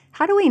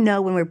How do we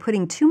know when we're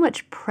putting too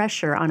much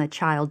pressure on a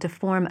child to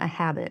form a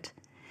habit?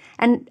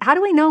 And how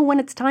do we know when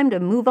it's time to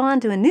move on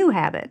to a new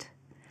habit?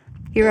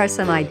 Here are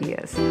some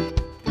ideas.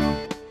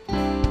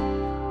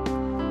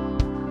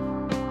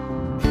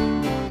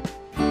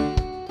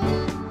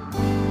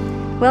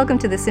 Welcome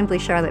to the Simply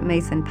Charlotte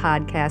Mason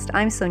podcast.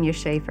 I'm Sonia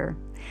Schaefer.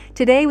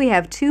 Today we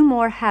have 2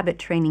 more habit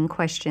training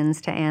questions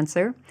to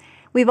answer.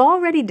 We've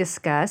already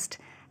discussed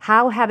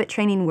how habit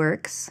training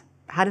works,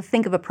 how to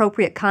think of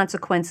appropriate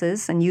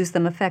consequences and use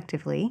them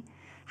effectively,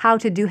 how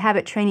to do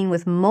habit training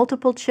with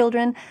multiple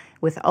children,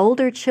 with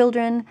older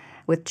children,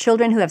 with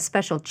children who have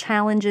special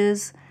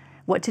challenges,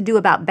 what to do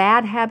about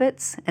bad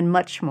habits, and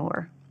much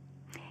more.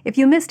 If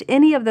you missed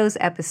any of those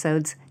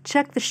episodes,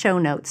 check the show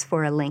notes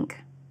for a link.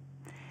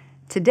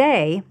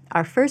 Today,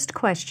 our first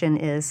question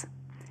is,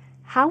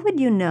 how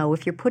would you know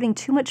if you're putting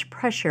too much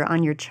pressure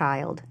on your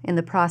child in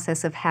the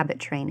process of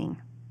habit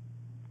training?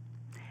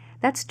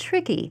 That's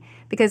tricky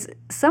because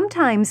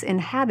sometimes in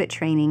habit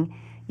training,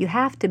 you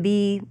have to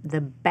be the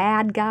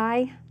bad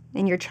guy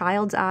in your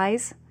child's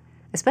eyes,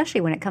 especially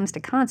when it comes to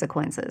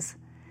consequences.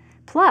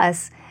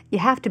 Plus, you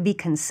have to be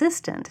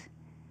consistent.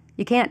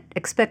 You can't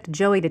expect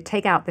Joey to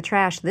take out the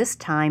trash this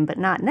time, but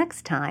not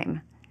next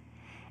time.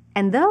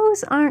 And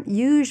those aren't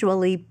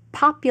usually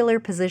popular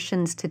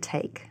positions to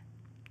take.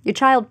 Your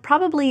child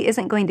probably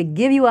isn't going to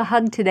give you a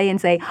hug today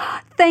and say,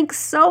 "Thanks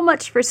so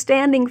much for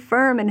standing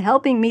firm and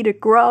helping me to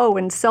grow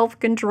in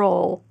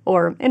self-control,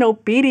 or in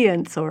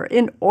obedience, or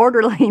in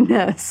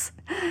orderliness."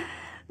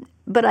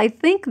 But I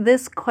think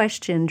this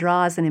question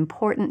draws an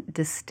important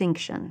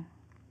distinction.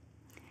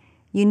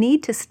 You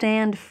need to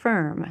stand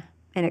firm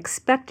in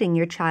expecting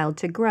your child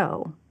to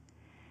grow.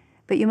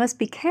 But you must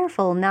be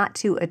careful not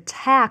to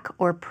attack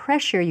or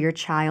pressure your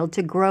child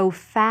to grow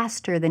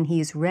faster than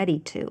he's ready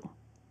to.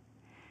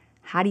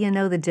 How do you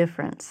know the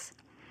difference?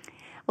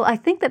 Well, I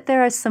think that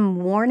there are some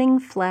warning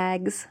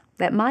flags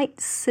that might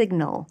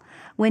signal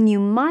when you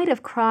might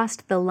have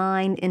crossed the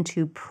line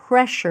into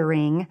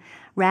pressuring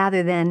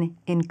rather than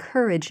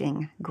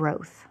encouraging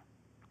growth.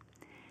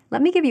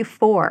 Let me give you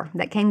 4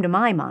 that came to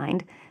my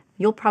mind.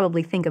 You'll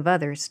probably think of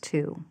others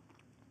too.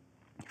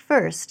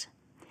 First,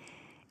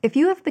 if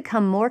you have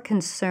become more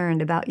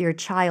concerned about your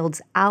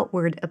child's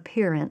outward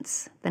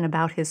appearance than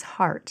about his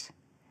heart,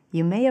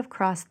 you may have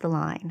crossed the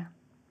line.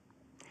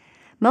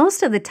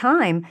 Most of the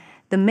time,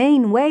 the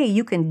main way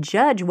you can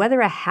judge whether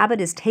a habit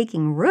is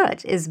taking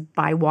root is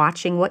by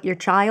watching what your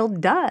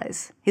child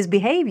does, his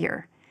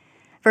behavior.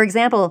 For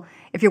example,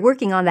 if you're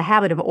working on the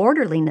habit of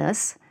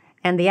orderliness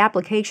and the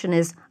application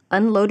is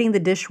unloading the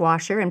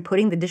dishwasher and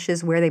putting the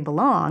dishes where they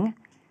belong,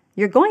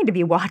 you're going to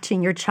be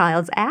watching your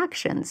child's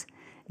actions.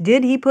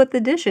 Did he put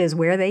the dishes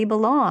where they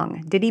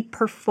belong? Did he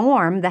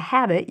perform the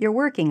habit you're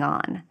working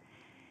on?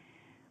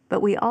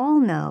 But we all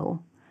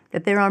know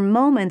that there are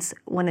moments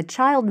when a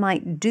child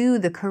might do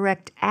the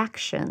correct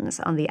actions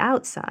on the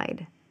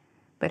outside,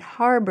 but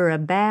harbor a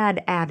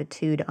bad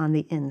attitude on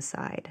the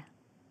inside.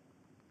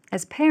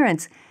 As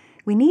parents,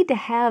 we need to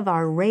have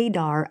our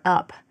radar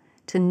up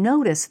to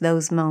notice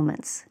those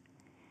moments.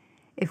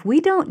 If we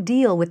don't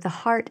deal with the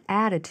heart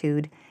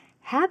attitude,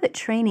 habit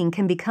training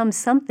can become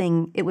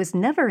something it was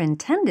never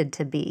intended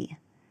to be,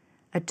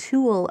 a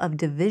tool of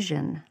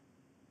division,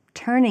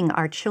 turning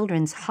our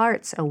children's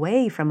hearts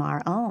away from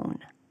our own.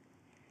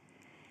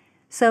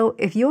 So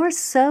if you're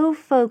so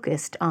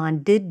focused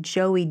on did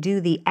Joey do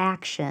the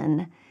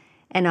action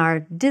and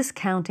are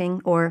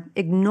discounting or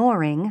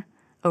ignoring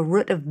a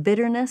root of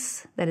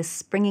bitterness that is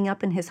springing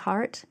up in his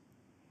heart,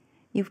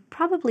 you've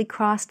probably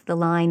crossed the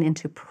line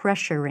into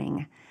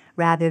pressuring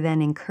rather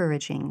than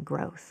encouraging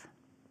growth.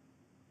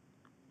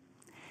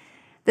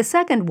 The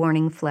second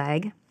warning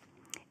flag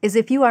is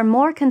if you are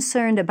more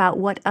concerned about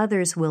what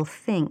others will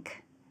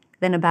think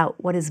than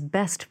about what is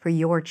best for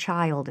your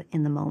child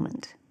in the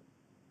moment.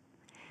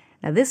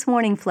 Now, this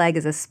warning flag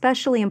is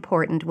especially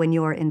important when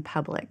you're in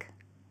public.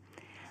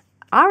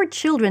 Our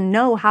children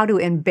know how to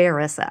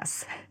embarrass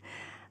us.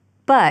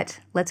 But,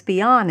 let's be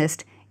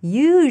honest,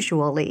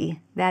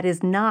 usually that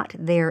is not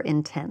their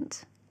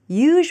intent.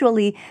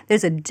 Usually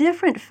there's a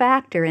different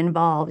factor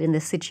involved in the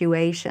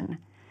situation.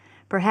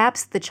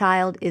 Perhaps the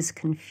child is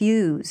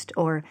confused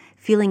or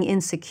feeling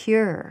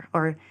insecure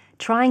or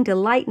trying to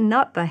lighten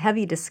up a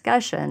heavy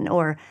discussion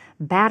or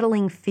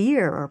battling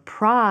fear or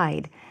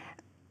pride.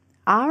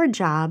 Our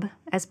job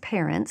as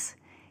parents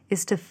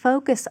is to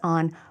focus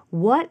on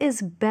what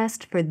is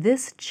best for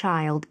this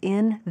child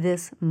in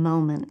this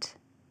moment,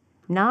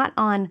 not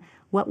on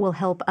what will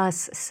help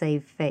us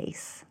save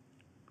face.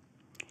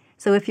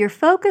 So if your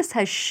focus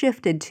has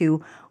shifted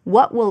to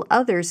what will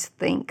others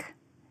think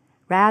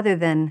rather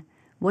than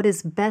what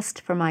is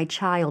best for my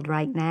child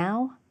right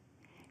now,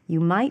 you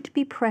might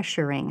be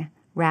pressuring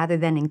rather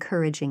than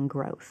encouraging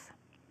growth.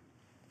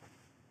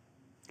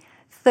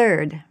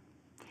 Third,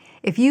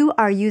 if you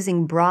are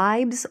using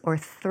bribes or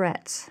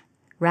threats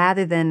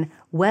rather than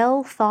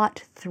well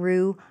thought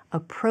through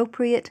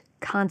appropriate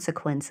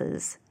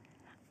consequences,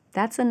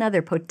 that's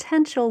another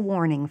potential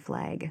warning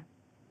flag.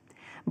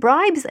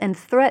 Bribes and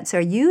threats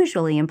are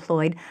usually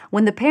employed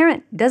when the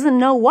parent doesn't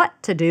know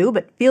what to do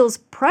but feels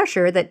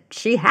pressure that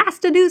she has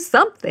to do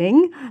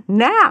something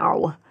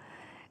now.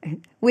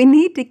 We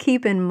need to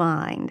keep in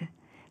mind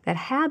that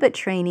habit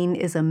training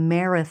is a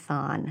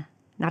marathon,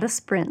 not a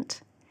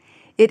sprint.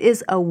 It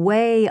is a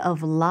way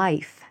of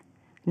life,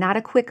 not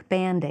a quick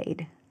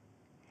Band-Aid.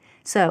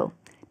 So,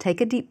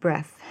 take a deep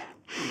breath.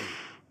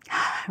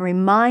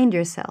 Remind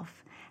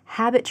yourself,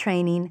 habit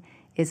training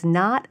is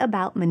not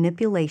about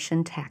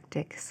manipulation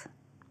tactics.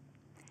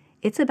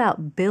 It's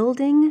about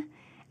building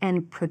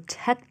and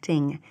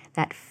protecting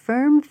that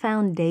firm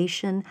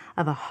foundation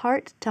of a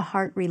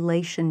heart-to-heart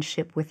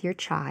relationship with your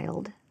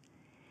child,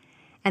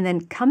 and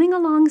then coming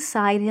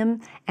alongside him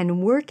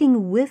and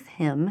working with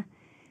him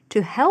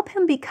to help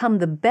him become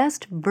the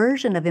best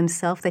version of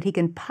himself that he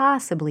can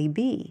possibly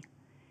be.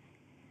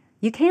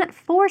 You can't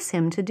force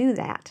him to do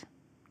that,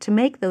 to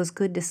make those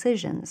good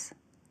decisions.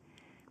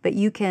 But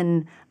you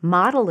can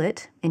model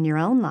it in your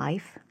own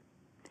life.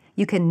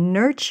 You can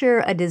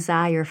nurture a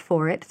desire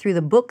for it through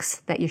the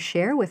books that you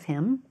share with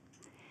him.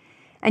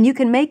 And you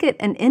can make it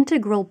an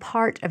integral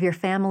part of your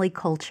family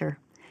culture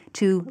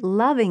to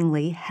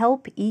lovingly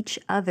help each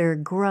other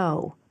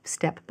grow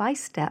step by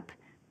step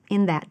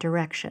in that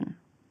direction.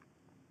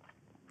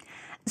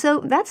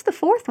 So that's the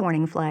fourth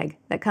warning flag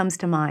that comes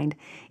to mind.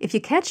 If you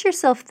catch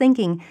yourself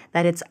thinking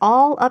that it's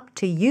all up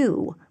to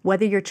you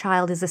whether your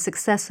child is a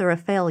success or a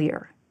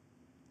failure,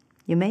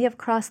 you may have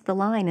crossed the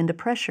line into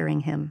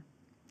pressuring him.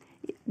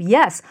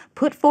 Yes,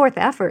 put forth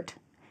effort.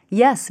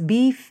 Yes,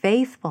 be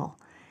faithful.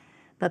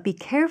 But be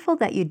careful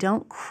that you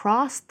don't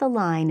cross the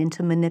line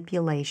into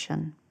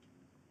manipulation.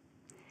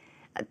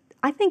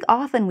 I think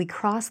often we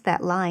cross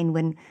that line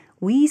when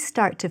we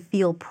start to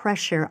feel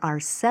pressure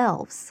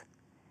ourselves.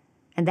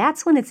 And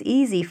that's when it's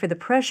easy for the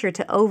pressure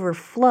to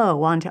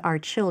overflow onto our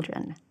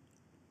children.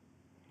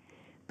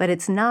 But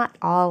it's not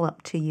all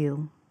up to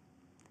you.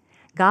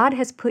 God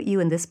has put you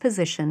in this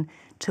position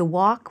to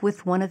walk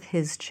with one of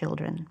His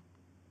children,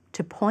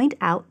 to point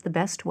out the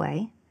best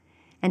way,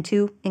 and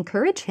to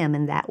encourage him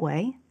in that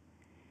way.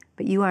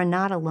 But you are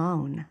not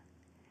alone.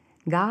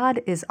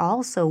 God is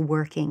also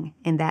working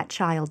in that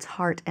child's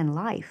heart and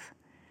life.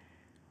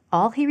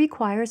 All He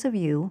requires of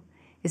you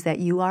is that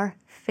you are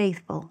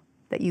faithful,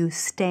 that you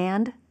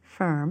stand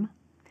firm,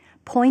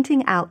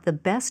 pointing out the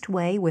best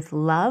way with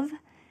love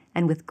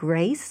and with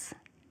grace.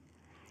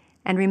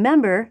 And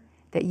remember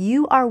that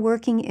you are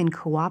working in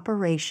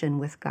cooperation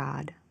with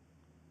God.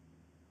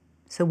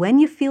 So when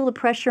you feel the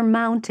pressure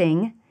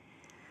mounting,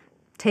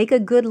 take a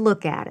good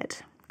look at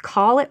it,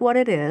 call it what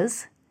it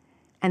is,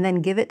 and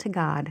then give it to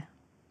God.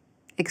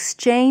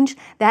 Exchange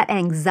that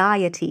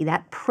anxiety,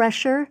 that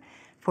pressure,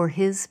 for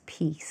His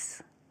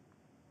peace.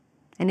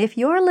 And if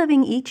you're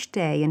living each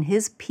day in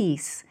His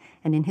peace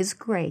and in His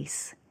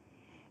grace,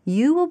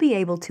 you will be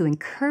able to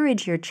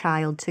encourage your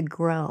child to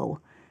grow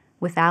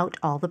without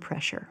all the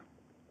pressure.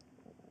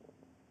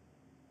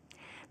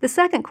 The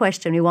second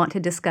question we want to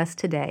discuss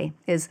today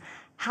is,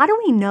 how do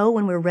we know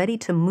when we're ready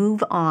to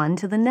move on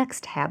to the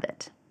next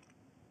habit?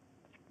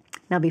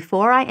 Now,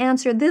 before I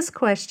answer this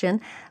question,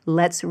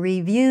 let's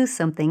review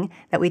something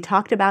that we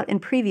talked about in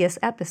previous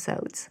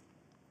episodes.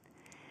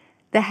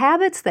 The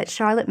habits that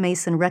Charlotte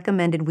Mason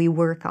recommended we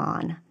work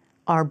on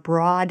are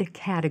broad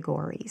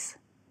categories.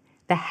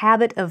 The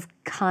habit of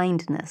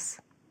kindness,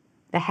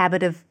 the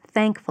habit of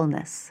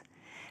thankfulness,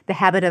 the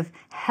habit of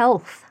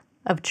health,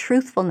 of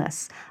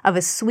truthfulness, of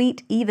a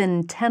sweet,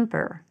 even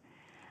temper.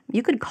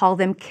 You could call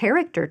them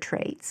character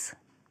traits.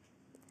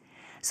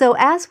 So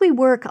as we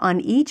work on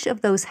each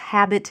of those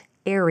habit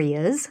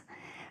areas,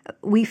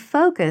 we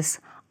focus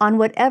on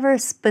whatever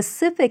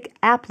specific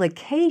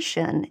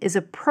application is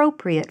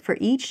appropriate for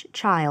each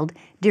child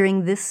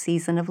during this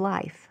season of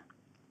life.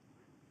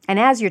 And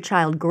as your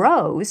child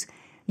grows,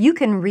 you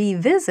can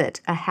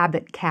revisit a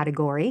habit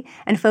category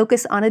and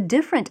focus on a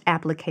different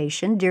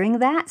application during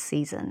that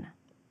season.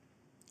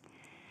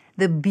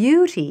 The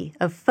beauty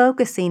of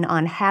focusing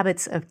on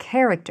habits of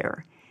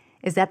character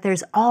is that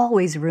there's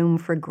always room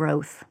for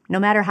growth, no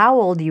matter how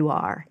old you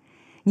are.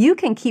 You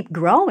can keep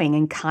growing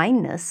in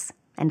kindness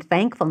and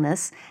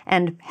thankfulness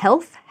and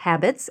health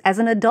habits as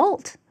an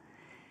adult.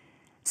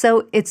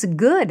 So it's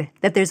good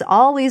that there's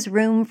always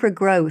room for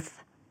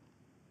growth.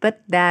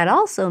 But that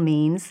also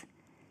means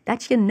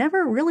that you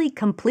never really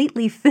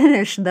completely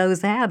finish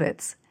those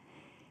habits.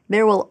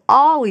 There will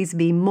always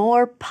be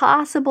more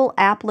possible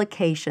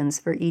applications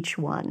for each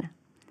one.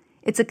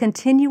 It's a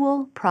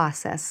continual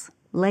process,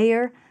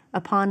 layer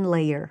upon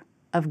layer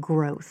of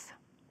growth.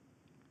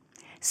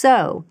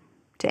 So,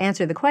 to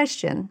answer the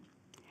question,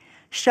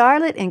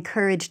 Charlotte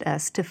encouraged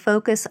us to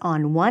focus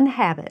on one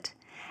habit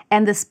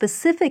and the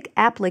specific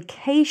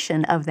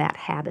application of that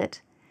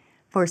habit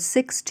for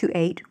 6 to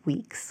 8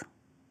 weeks.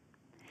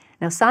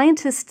 Now,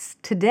 scientists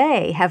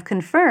today have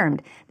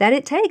confirmed that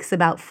it takes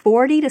about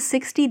 40 to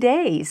 60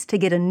 days to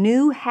get a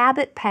new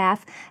habit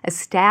path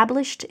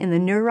established in the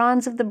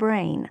neurons of the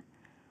brain,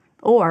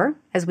 or,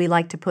 as we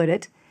like to put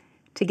it,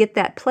 to get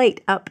that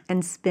plate up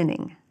and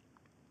spinning.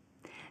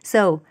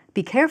 So,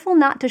 Be careful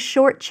not to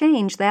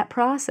shortchange that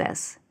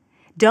process.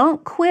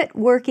 Don't quit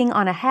working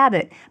on a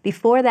habit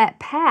before that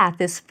path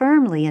is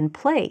firmly in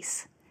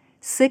place.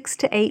 6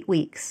 to 8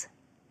 weeks.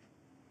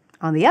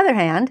 On the other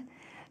hand,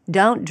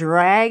 don't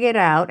drag it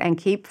out and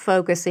keep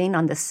focusing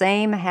on the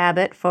same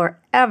habit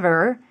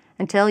forever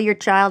until your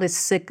child is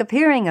sick of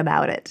hearing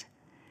about it.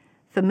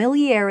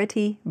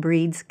 Familiarity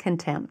breeds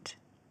contempt.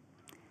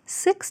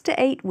 6 to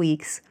 8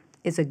 weeks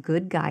is a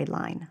good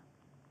guideline.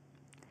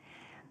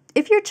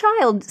 If your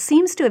child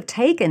seems to have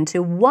taken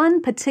to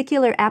one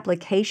particular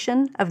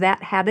application of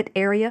that habit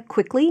area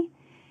quickly,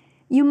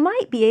 you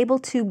might be able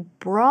to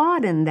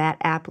broaden that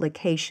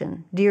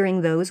application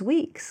during those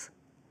weeks.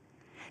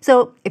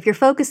 So if you're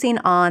focusing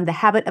on the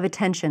habit of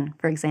attention,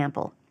 for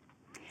example,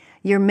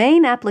 your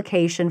main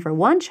application for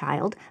one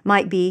child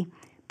might be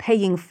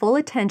paying full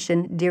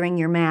attention during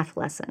your math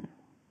lesson.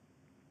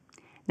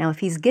 Now, if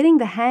he's getting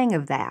the hang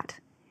of that,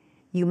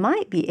 you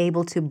might be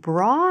able to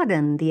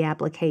broaden the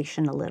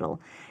application a little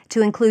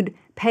to include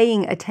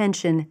paying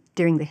attention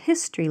during the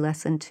history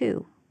lesson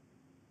too.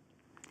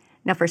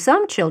 Now, for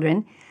some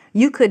children,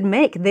 you could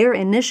make their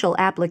initial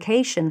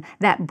application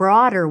that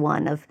broader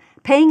one of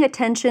paying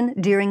attention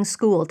during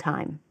school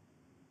time.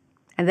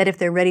 And that if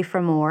they're ready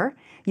for more,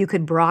 you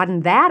could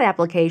broaden that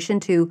application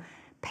to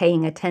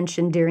paying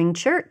attention during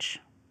church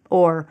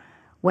or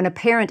when a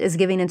parent is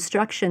giving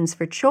instructions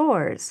for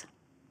chores.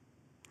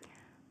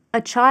 A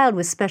child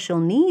with special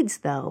needs,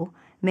 though,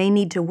 may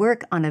need to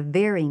work on a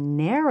very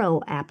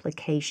narrow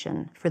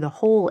application for the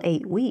whole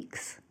 8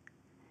 weeks.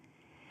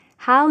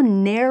 How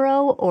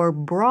narrow or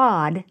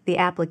broad the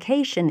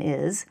application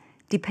is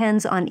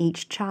depends on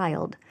each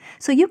child.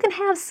 So you can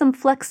have some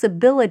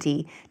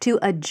flexibility to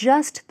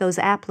adjust those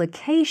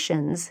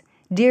applications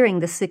during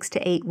the 6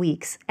 to 8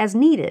 weeks as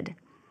needed.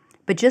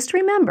 But just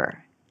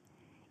remember,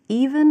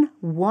 even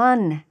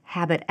one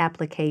habit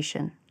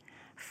application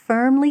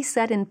firmly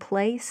set in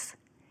place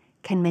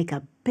can make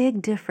a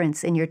big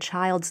difference in your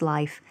child's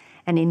life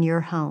and in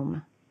your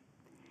home.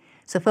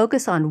 So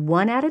focus on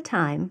one at a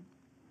time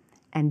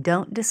and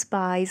don't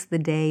despise the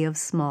day of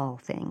small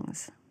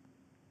things.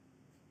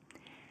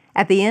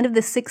 At the end of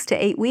the 6 to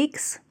 8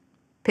 weeks,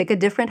 pick a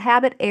different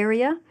habit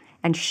area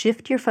and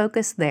shift your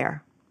focus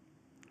there.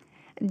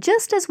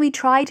 Just as we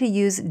try to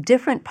use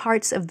different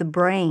parts of the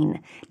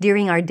brain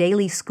during our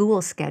daily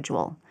school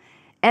schedule,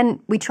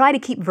 and we try to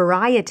keep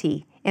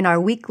variety in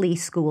our weekly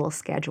school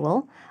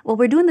schedule, well,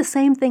 we're doing the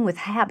same thing with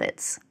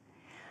habits.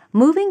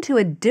 Moving to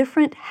a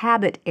different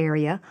habit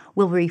area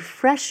will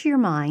refresh your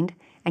mind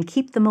and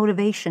keep the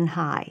motivation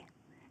high.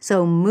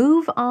 So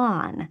move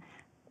on,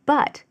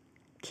 but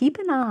keep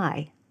an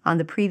eye on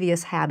the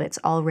previous habits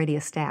already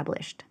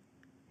established.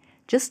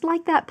 Just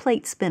like that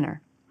plate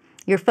spinner,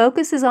 your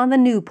focus is on the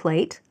new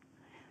plate,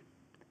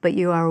 but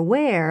you are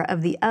aware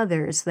of the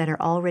others that are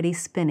already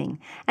spinning,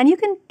 and you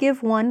can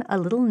give one a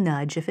little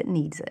nudge if it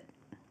needs it.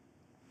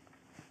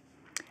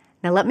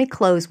 Now let me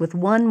close with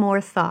one more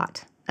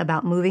thought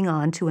about moving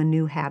on to a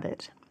new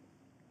habit.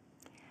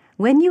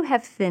 When you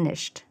have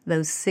finished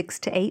those 6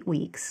 to 8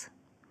 weeks,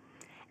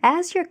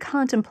 as you're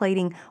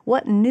contemplating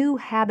what new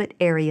habit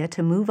area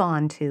to move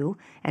on to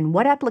and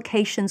what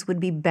applications would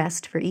be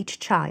best for each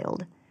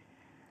child,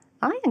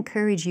 I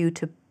encourage you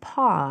to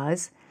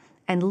pause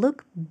and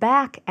look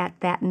back at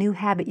that new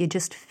habit you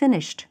just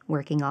finished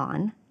working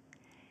on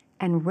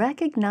and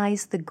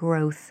recognize the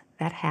growth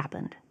that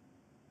happened.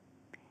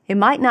 It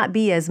might not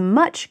be as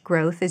much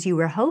growth as you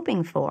were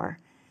hoping for,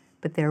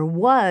 but there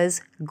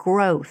was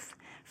growth.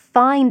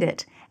 Find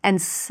it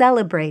and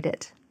celebrate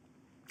it.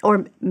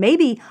 Or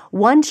maybe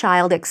one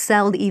child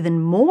excelled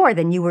even more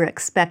than you were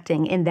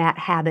expecting in that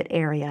habit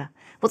area.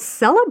 Well,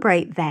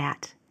 celebrate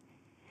that.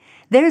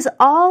 There's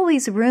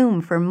always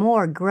room for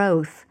more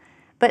growth,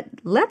 but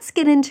let's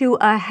get into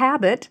a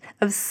habit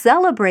of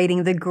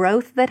celebrating the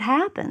growth that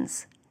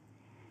happens.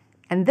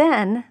 And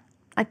then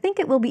I think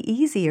it will be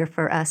easier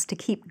for us to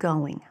keep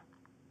going,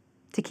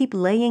 to keep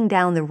laying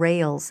down the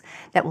rails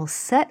that will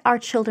set our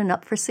children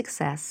up for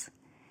success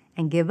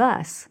and give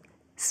us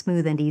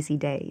smooth and easy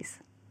days.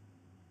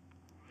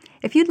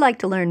 If you'd like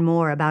to learn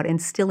more about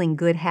instilling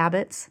good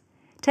habits,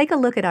 take a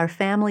look at our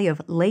family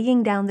of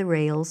Laying Down the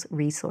Rails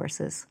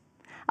resources.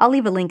 I'll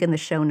leave a link in the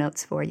show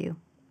notes for you.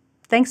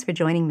 Thanks for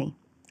joining me.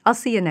 I'll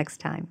see you next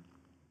time.